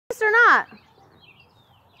or not?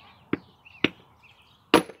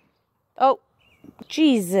 Oh,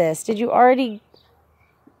 Jesus. Did you already...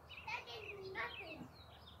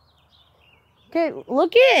 Okay,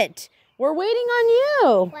 look it. We're waiting on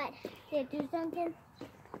you. What? Did you do something?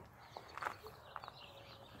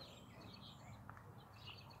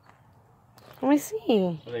 Let me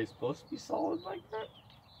see. Are they supposed to be solid like that?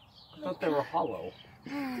 I thought they were hollow.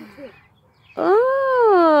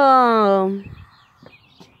 Oh.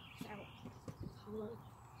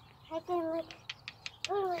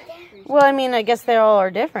 Well, I mean, I guess they all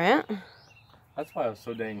are different. That's why it was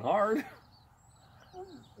so dang hard.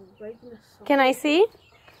 Can I see?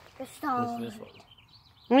 The stone. This one.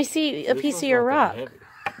 Let me see a This piece one's of your not rock. that heavy.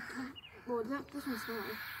 Well, this one's not.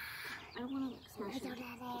 I don't want to smash it.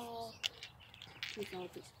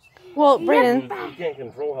 Well, Brandon. You can't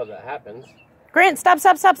control how that happens. Grant, stop.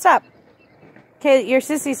 Okay, your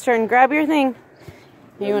sissy's turn. Grab your thing.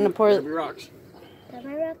 You want to pour Grab your rocks. Got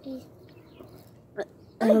my Rockies.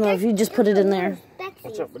 I don't know if you just put it in there.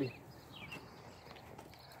 What's up, buddy?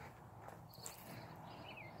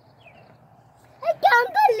 I can't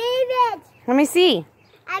believe it. Let me see.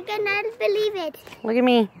 I cannot believe it. Look at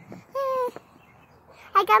me.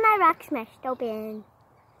 I got my rock smashed open.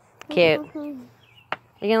 Cute. You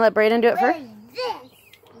gonna let Brayden do it first? This.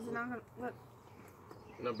 Is it not gonna, what?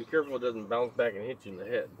 Now be careful it doesn't bounce back and hit you in the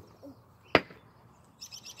head.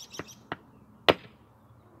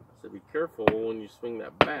 So be careful when you swing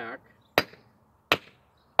that back. Does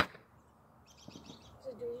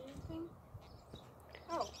it do anything?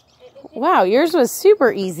 Oh. Wow, yours was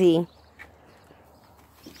super easy.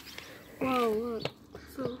 Whoa, look.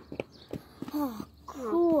 So, Oh,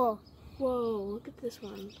 cool. whoa, look at this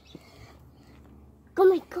one. Oh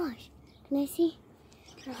my gosh. Can I see?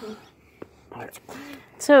 Careful.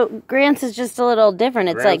 So Grant's is just a little different.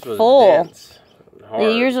 It's Grant's like was full. dense and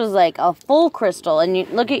hard. Yours was like a full crystal, and you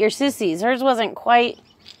look at your sissy's. Hers wasn't quite.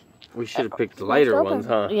 We should have picked the lighter open. ones,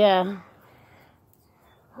 huh? Yeah.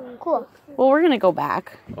 Cool. Well, we're gonna go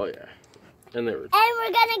back. Oh yeah. And they were. And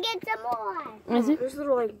we're gonna get some more. Is it? There's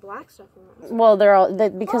little, like, black stuff in it. Well, they're all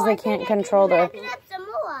because they can't control the. Pick up some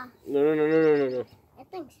more. No. That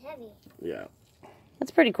thing's heavy. Yeah.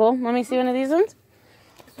 That's pretty cool. Let me see one of these ones.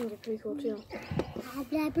 This one's pretty cool, too. Blah,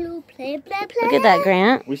 blah, blue, play, play, play. Look at that,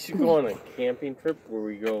 Grant. We should go on a camping trip where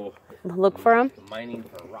we go Look for them. mining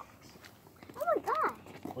for rocks. Oh my god.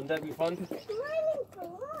 Wouldn't that be fun? Mining for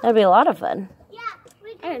what? That'd be a lot of fun. Yeah,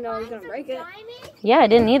 we can I didn't know I was find gonna break some it. diamonds. Yeah, I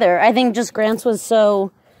didn't either. I think just Grant's was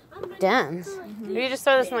so dense. Will you just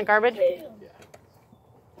throw this in the garbage?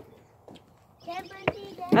 Can't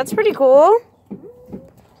believe it. That's pretty cool.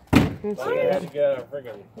 We had to get a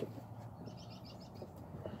friggin'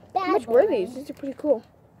 How much were these? These are pretty cool.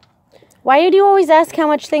 Why do you always ask how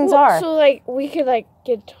much things are? So, like, we could, like,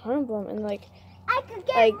 get a ton of them and, like, I could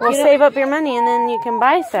get Like, Well, you know- save up your money and then you can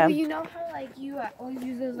buy well, some. you know how, like, you always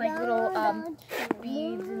use those, like, little,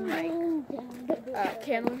 beads and, like,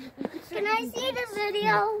 candles? Can I see the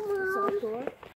video, So Mom? cool.